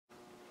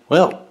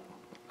Well,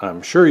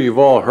 I'm sure you've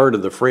all heard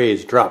of the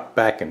phrase drop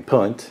back and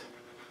punt.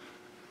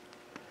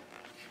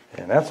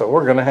 And that's what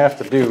we're going to have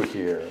to do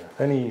here.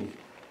 Any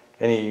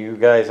of you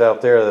guys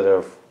out there that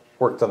have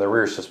worked on the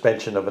rear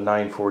suspension of a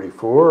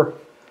 944,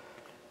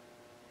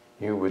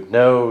 you would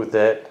know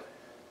that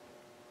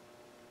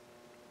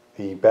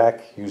the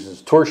back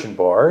uses torsion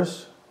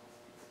bars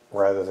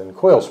rather than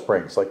coil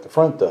springs like the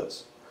front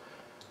does.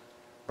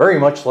 Very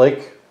much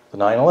like the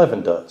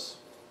 911 does.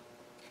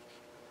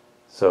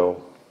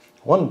 So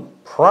one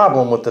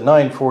problem with the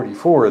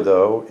 944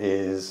 though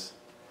is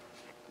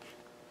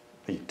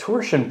the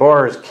torsion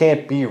bars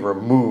can't be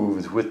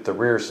removed with the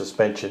rear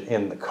suspension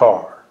in the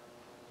car.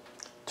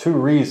 Two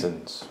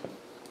reasons.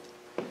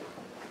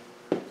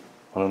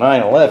 On a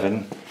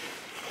 911,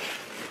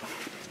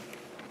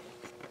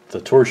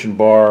 the torsion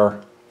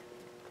bar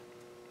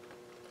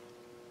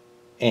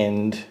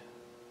end,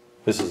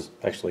 this is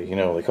actually, you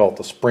know, they call it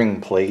the spring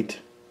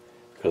plate,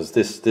 because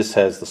this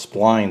has the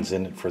splines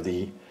in it for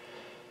the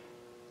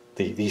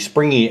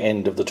springy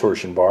end of the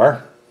torsion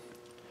bar.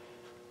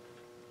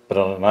 But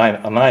on a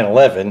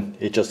 911,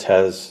 it just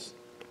has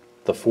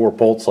the 4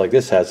 bolts like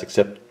this has,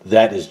 except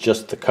that is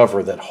just the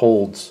cover that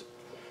holds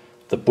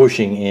the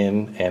bushing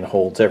in and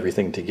holds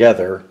everything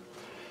together.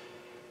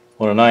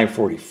 On a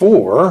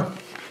 944,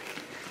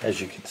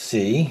 as you can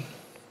see,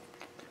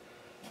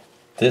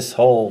 this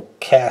whole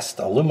cast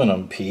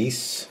aluminum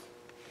piece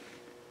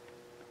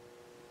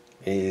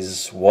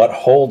is what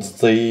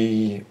holds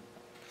the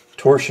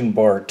torsion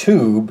bar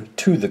tube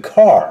to the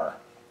car.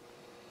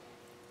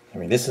 I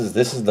mean, this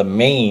is the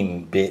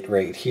main bit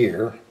right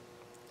here.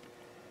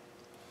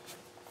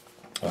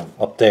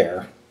 Up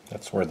there,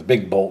 that's where the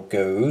big bolt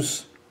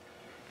goes.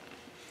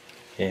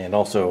 And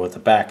also at the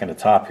back and the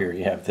top here,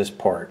 you have this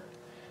part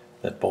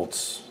that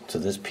bolts to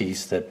this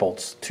piece that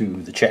bolts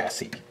to the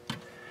chassis.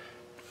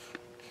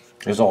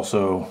 There's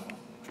also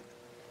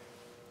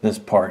this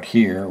part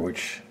here,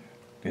 which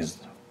is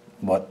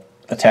what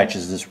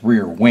attaches this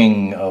rear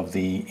wing of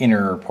the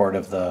inner part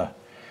of the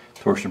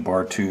torsion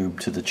bar tube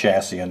to the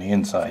chassis on the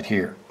inside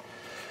here.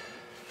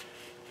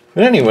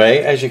 But anyway,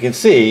 as you can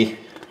see,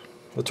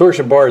 the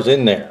torsion bar is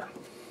in there.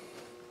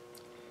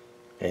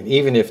 And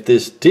even if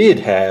this did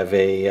have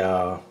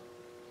a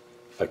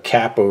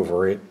cap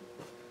over it,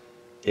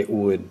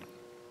 you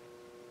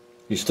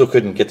still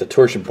couldn't get the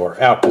torsion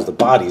bar out because the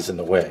body's in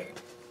the way.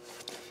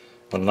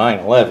 On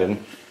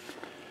 911,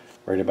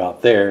 right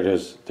about there,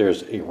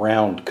 there's a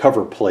round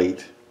cover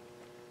plate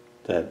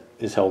that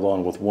is held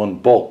on with 1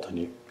 bolt, and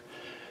you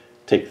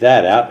take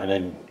that out and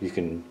then you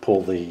can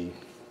pull the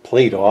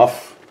plate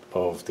off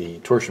of the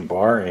torsion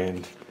bar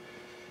and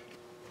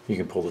you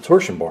can pull the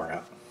torsion bar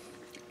out.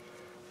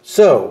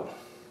 So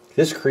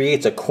this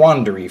creates a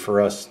quandary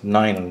for us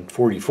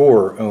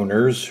 944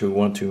 owners who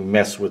want to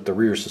mess with the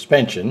rear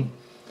suspension.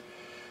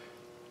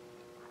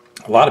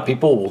 A lot of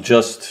people will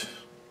just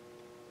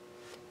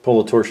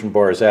pull the torsion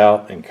bars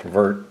out and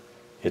convert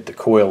it to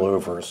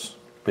coilovers.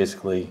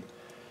 Basically,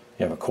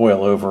 you have a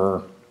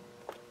coilover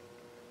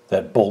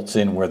that bolts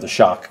in where the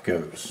shock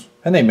goes.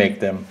 And they make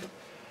them.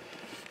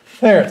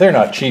 They're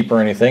not cheap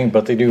or anything,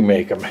 but they do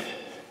make them.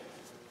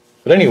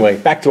 But anyway,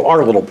 back to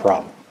our little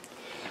problem.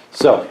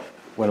 So,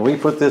 when we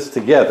put this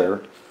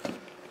together,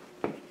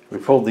 we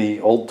pulled the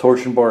old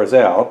torsion bars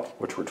out,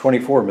 which were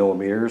 24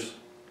 millimeters,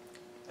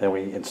 and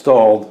we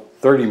installed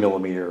 30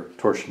 millimeter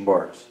torsion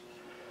bars.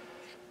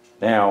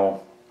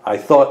 Now, I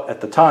thought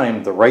at the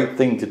time the right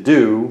thing to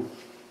do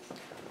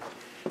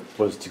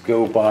was to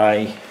go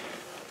by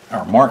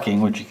our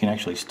marking, which you can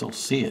actually still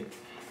see it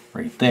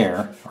right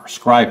there, our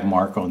scribe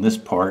mark on this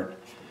part,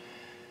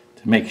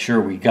 to make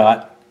sure we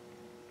got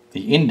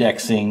the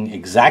indexing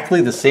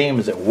exactly the same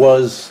as it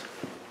was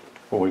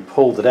when we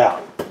pulled it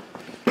out.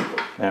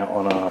 Now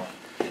on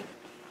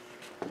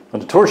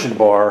the torsion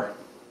bar,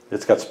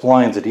 it's got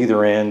splines at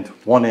either end.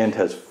 One end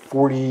has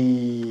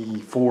 44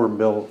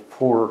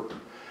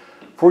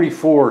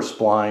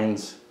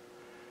 splines,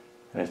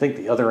 and I think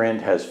the other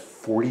end has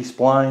 40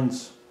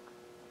 splines.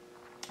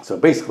 So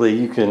basically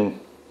you can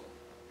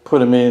put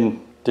them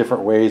in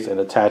different ways and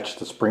attach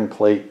the spring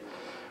plate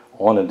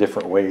on in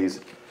different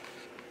ways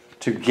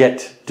to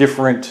get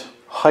different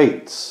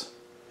heights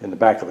in the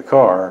back of the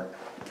car.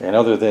 And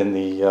other than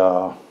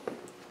the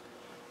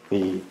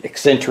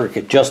eccentric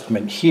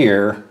adjustment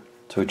here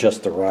to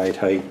adjust the ride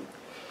height,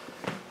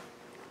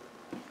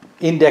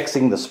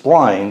 indexing the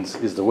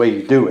splines is the way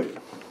you do it.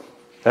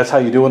 That's how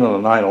you do it on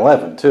a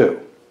 911 too.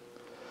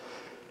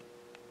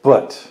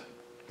 But,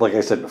 like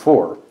I said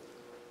before,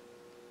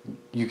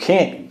 you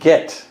can't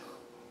get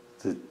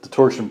the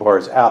torsion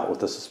bars out with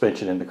the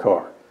suspension in the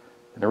car.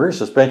 And the rear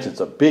suspension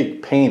is a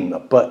big pain in the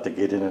butt to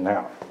get in and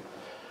out.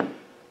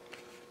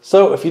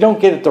 So if you don't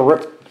get it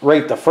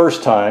right the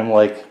first time,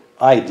 like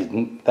I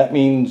didn't, that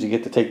means you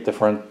get to take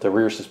the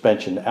rear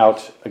suspension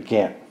out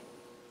again.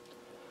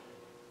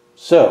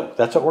 So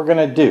that's what we're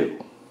going to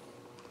do.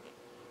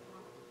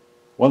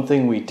 One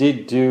thing we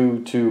did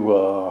do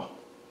to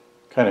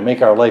kind of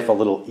make our life a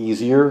little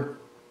easier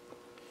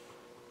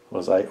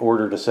was I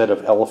ordered a set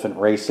of Elephant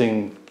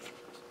Racing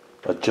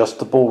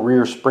adjustable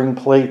rear spring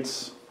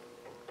plates.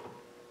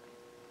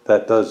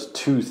 That does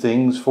two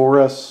things for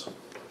us.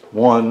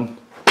 One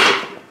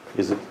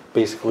is it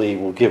basically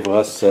will give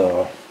us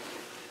about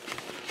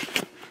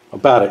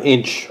an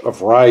inch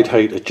of ride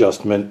height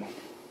adjustment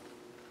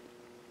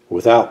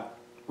without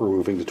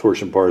removing the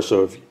torsion bar.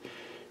 So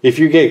if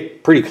you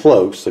get pretty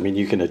close, I mean,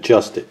 you can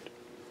adjust it.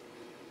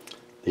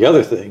 The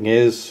other thing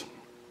is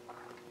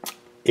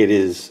it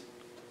is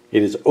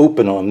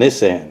open on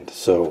this end,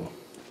 so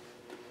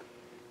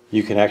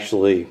you can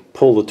actually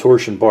pull the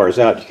torsion bars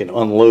out. You can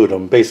unload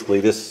them. Basically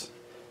this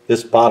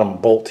bottom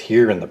bolt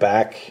here in the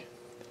back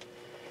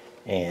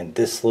and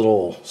this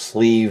little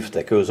sleeve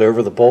that goes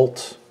over the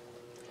bolt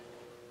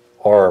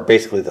are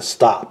basically the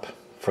stop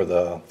for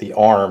the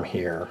arm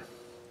here.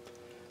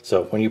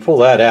 So when you pull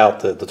that out,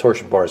 the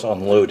torsion bar is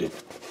unloaded.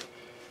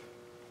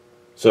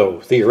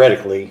 So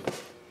theoretically,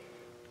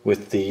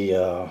 with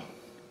the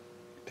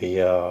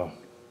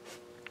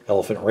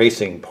Elephant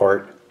Racing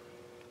part,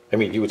 I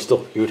mean, you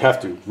would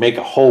have to make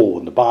a hole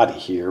in the body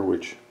here,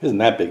 which isn't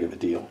that big of a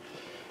deal.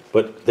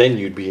 But then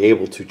you'd be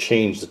able to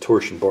change the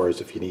torsion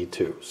bars if you need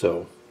to.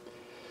 So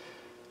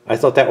I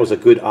thought that was a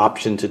good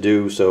option to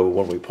do. So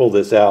when we pull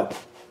this out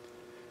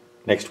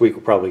next week,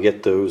 we'll probably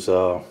get those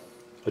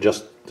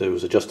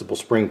adjustable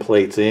spring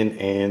plates in,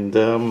 and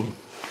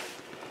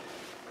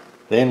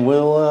then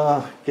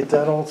we'll get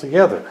that all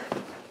together.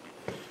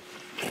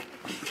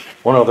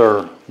 One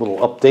other little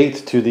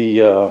update to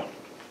the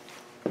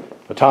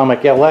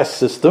Atomic LS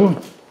system.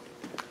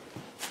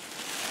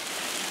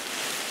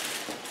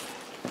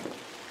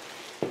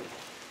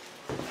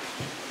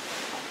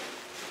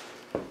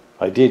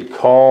 I did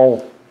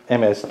call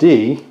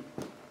MSD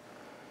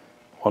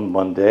on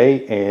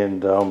Monday,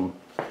 and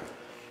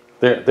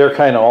they're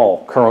kind of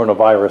all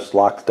coronavirus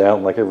locked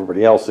down like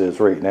everybody else is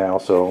right now.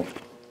 So,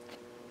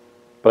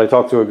 but I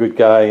talked to a good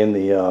guy in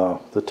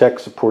the tech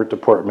support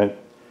department,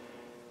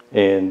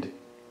 and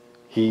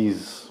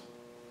he's,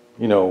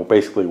 you know,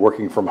 basically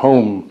working from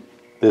home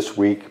this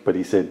week. But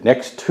he said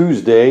next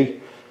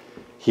Tuesday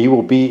he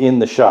will be in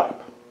the shop.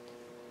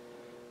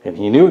 And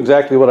he knew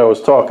exactly what I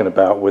was talking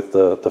about with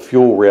the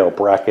fuel rail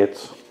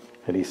brackets.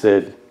 And he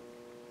said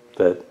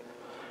that,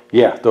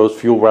 yeah, those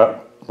fuel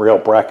rail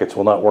brackets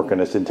will not work on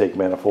this intake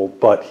manifold.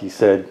 But he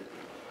said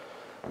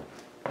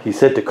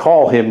to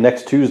call him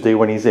next Tuesday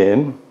when he's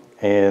in,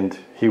 and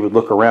he would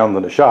look around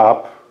in the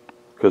shop,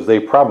 because they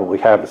probably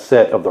have a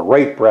set of the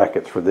right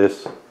brackets for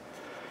this.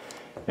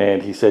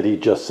 And he said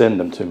he'd just send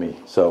them to me.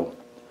 So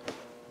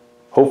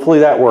hopefully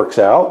that works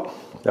out.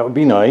 That would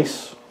be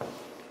nice.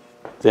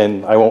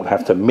 Then I won't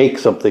have to make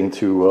something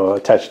to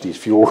attach these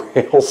fuel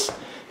rails.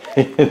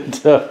 And,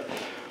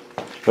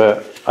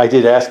 but I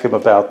did ask him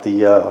about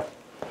the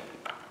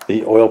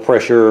oil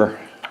pressure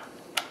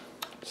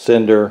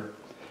sender.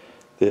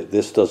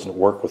 This doesn't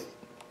work with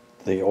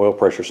the oil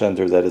pressure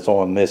sender that is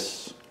on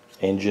this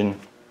engine.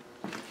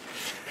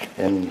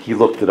 And he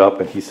looked it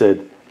up, and he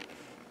said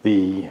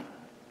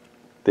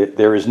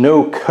there is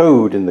no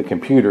code in the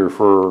computer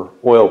for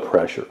oil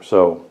pressure.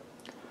 So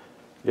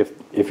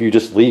if you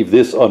just leave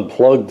this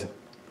unplugged,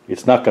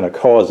 it's not going to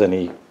cause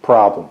any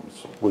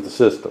problems with the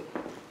system.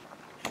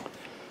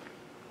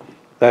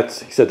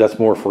 He said that's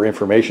more for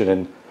information.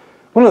 And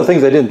one of the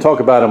things I didn't talk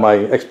about in my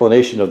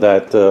explanation of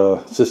that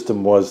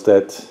system was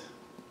that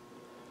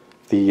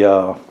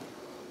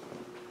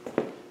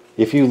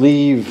if you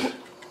leave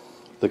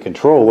the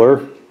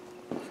controller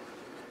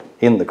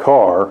in the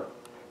car,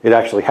 it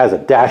actually has a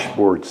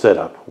dashboard set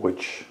up,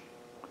 which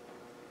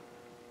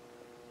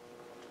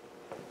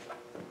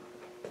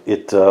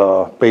it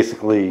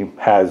basically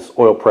has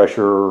oil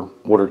pressure,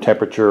 water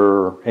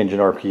temperature, engine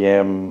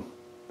RPM,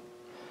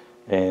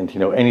 and, you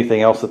know,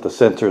 anything else that the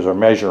sensors are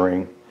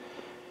measuring.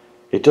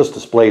 It just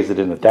displays it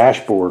in the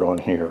dashboard on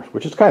here,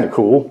 which is kind of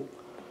cool.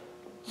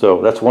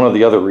 So that's one of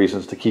the other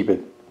reasons to keep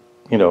it,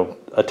 you know,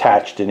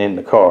 attached and in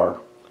the car,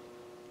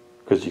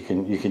 because you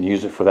can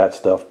use it for that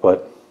stuff.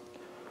 But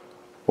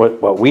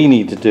what we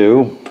need to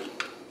do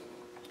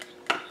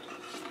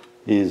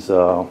is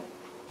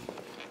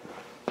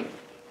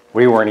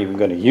we weren't even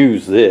going to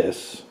use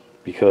this,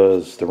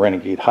 because the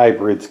Renegade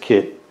Hybrids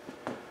kit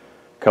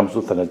comes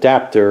with an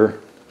adapter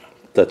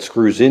that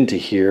screws into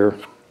here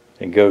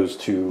and goes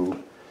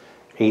to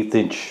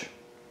 1/8"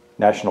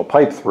 National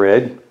Pipe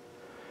thread,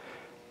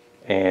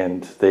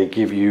 and they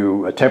give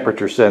you a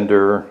temperature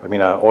sender,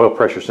 an oil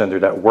pressure sender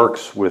that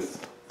works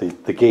with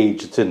the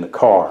gauge that's in the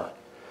car.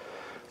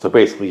 So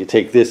basically you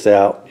take this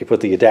out, you put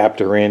the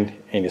adapter in,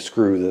 and you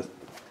screw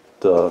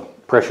the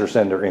pressure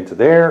sender into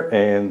there,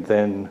 and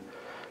then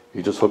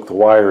you just hook the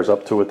wires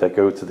up to it that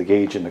go to the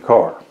gauge in the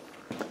car.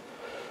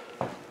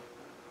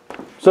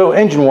 So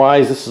engine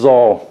wise, this is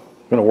all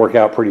going to work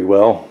out pretty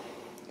well.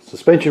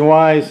 Suspension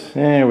wise,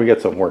 we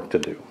got some work to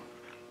do.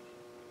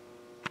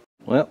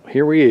 Well,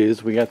 here we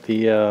is. We got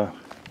the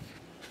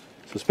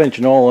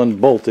suspension all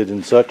unbolted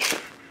and such.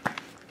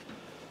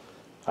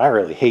 I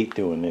really hate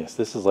doing this.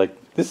 This is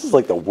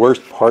like the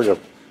worst part of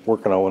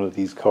working on one of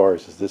these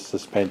cars, is this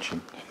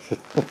suspension.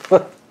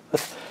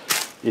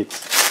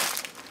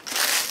 It's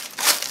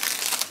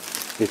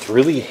it's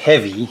really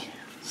heavy,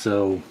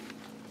 so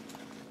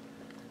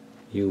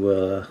you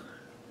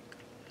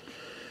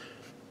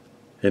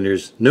and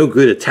there's no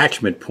good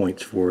attachment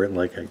points for it.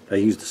 Like I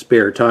used a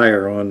spare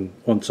tire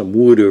on some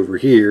wood over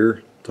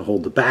here to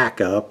hold the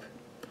back up.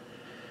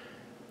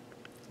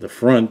 The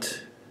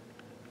front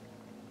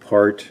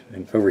part,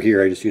 and over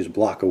here I just use a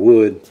block of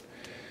wood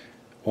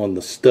on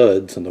the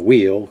studs on the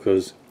wheel,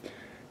 because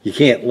you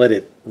can't let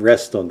it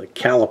rest on the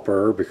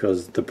caliper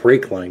because the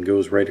brake line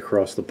goes right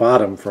across the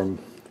bottom from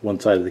one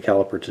side of the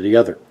caliper to the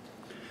other.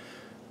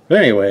 But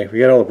anyway, we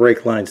got all the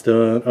brake lines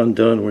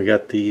undone. We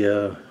got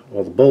the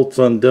all the bolts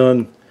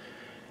undone.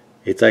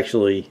 It's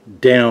actually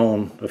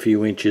down a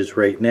few inches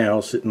right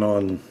now, sitting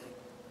on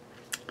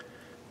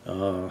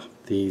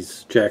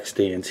these jack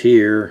stands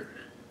here.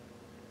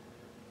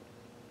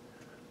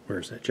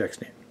 Where's that jack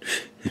stand?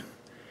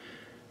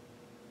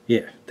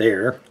 Yeah,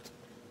 there.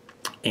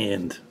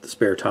 And the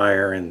spare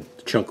tire and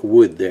the chunk of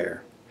wood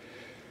there.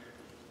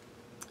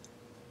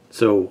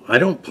 So I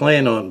don't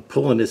plan on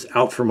pulling this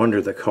out from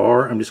under the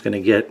car. I'm just going to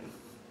get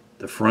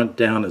the front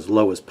down as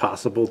low as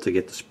possible to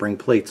get the spring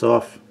plates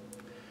off.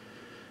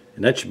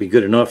 And that should be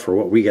good enough for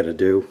what we got to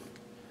do.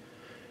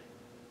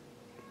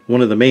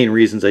 One of the main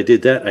reasons I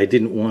did that, I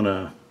didn't want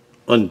to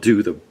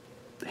undo the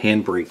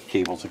handbrake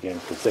cables again,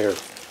 because they're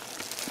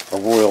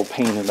a royal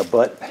pain in the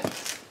butt.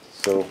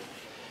 So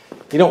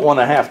you don't want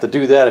to have to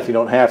do that if you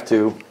don't have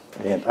to.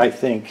 And I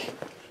think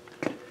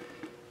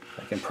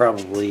I can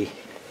probably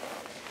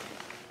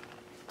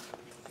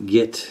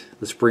get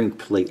the spring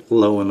plate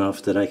low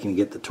enough that I can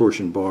get the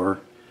torsion bar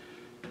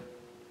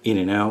in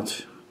and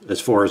out as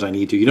far as I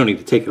need to. You don't need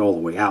to take it all the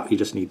way out. You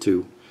just need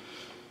to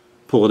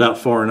pull it out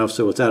far enough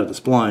so it's out of the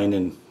spline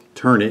and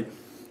turn it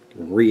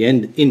and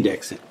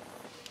re-index it.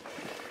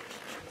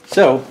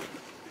 So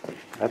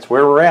that's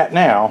where we're at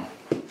now.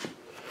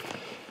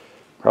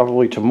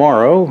 Probably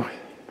tomorrow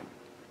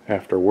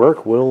after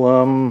work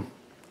we'll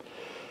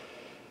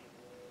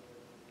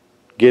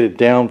get it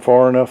down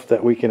far enough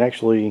that we can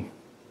actually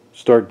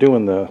start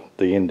doing the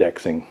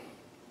indexing.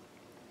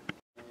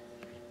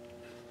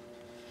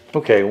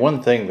 Okay,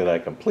 one thing that I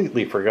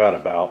completely forgot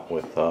about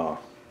with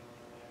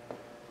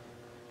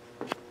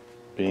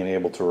being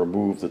able to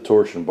remove the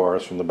torsion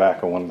bars from the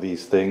back of one of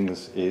these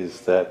things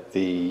is that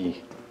the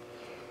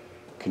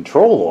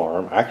control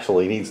arm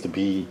actually needs to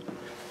be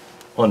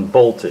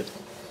unbolted.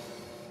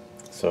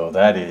 So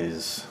that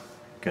is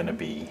going to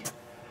be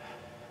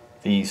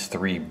these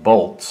 3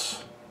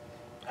 bolts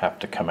have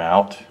to come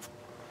out.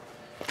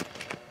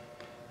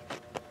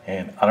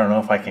 And I don't know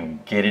if I can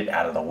get it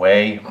out of the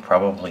way.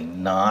 Probably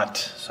not.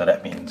 So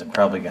that means I'm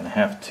probably going to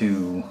have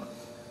to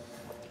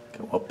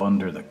go up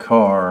under the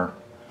car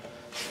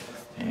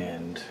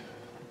and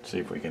see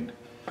if we can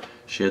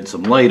shed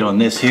some light on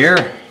this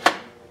here.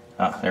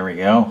 Ah, there we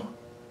go.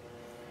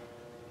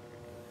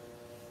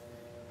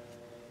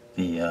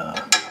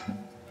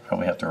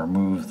 Probably have to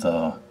remove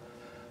the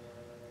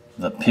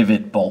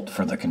pivot bolt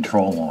for the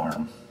control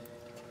arm.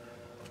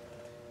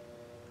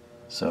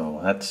 So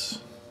that's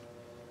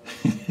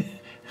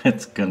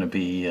it's gonna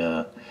be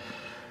I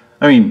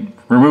mean,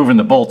 removing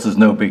the bolts is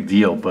no big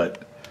deal,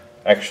 but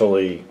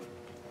actually,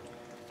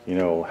 you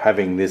know,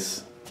 having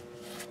this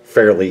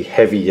fairly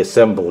heavy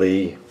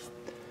assembly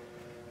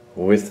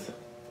with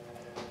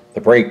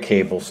the brake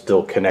cable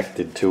still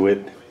connected to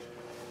it,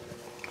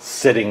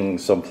 sitting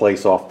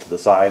someplace off to the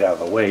side out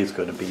of the way is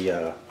going to be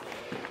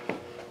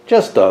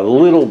just a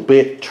little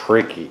bit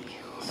tricky.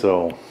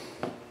 So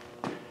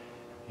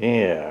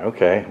yeah,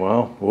 okay,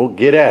 well, we'll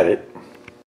get at it.